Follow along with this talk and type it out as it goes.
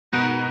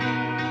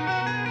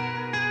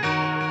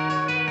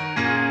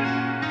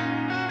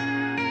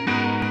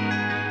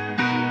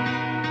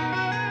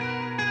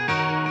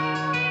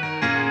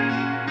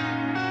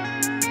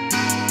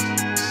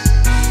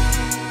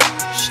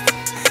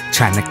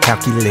Tryna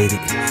calculate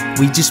it,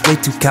 we just way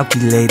too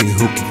calculated.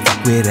 Who can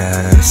fuck with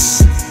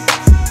us?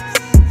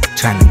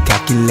 Tryna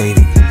calculate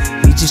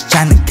it, we just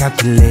tryna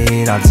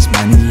calculate all this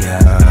money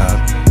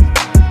up.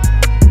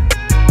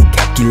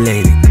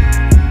 Calculate it,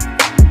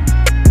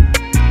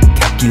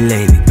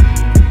 calculate it,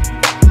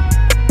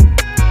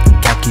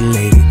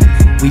 calculate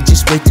it, we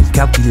just way too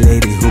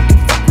calculated. Who can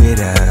fuck with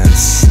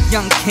us?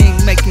 Young king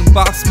making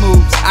boss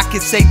moves. I can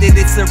say that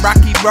it's a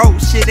rocky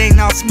road, shit ain't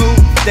all smooth.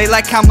 They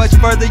like how much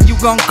further you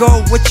gon'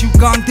 go, what you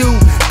gon' do.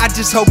 I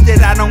just hope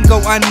that I don't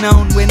go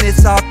unknown when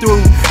it's all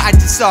through. I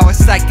just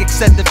always psychic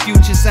said the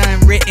future's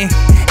unwritten,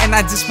 and I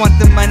just want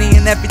the money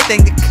and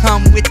everything that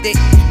come with it.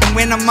 And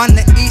when I'm on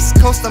the East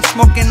Coast, I'm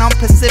smoking on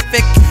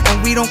Pacific, and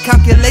we don't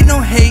calculate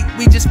no hate,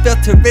 we just feel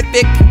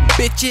terrific,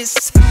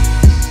 bitches.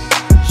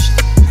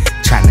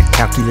 Tryna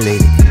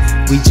calculate it,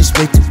 we just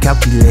way too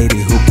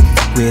calculated. Who can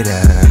fuck with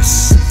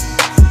us?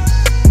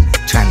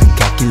 Tryna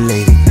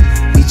calculate it,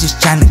 we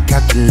just tryna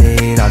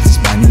calculate all this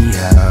money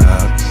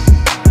up.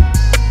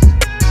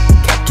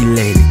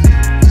 Calculate it,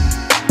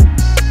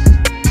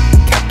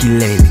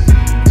 calculate it,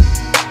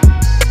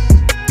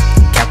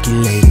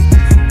 calculate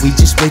it, we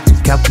just way too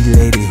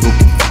calculated. Who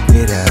can fuck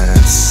with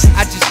us?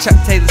 I just Chuck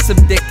Taylor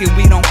some dick and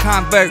we don't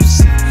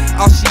converse.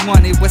 All she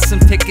wanted was some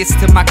tickets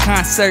to my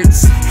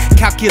concerts.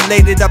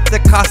 Calculated up the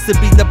cost to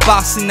be the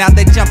boss, and now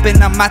they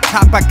jumping on my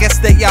top. I guess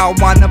they all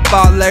wanna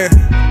baller.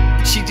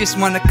 She just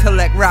wanna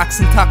collect rocks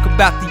and talk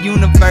about the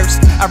universe.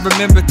 I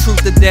remember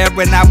truth or dare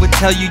when I would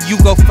tell you, you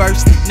go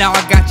first. Now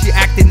I got you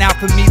acting out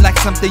for me like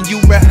something you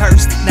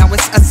rehearsed. Now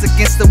it's us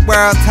against the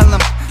world, tell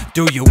them,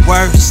 do your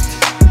worst.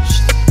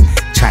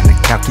 Tryna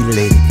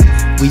calculate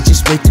it, we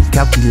just way too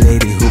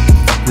calculated. Who can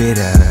fuck with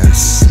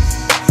us?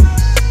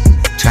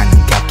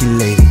 Tryna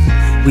calculate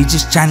it, we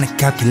just tryna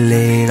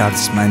calculate all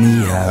this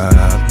money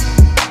up.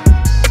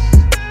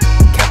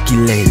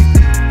 Calculate it,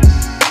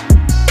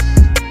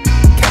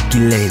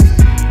 calculate it,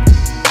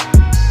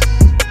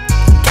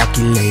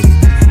 calculate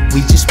it,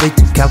 we just way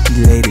too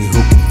calculated.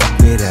 Who can fuck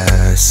with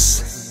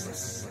us?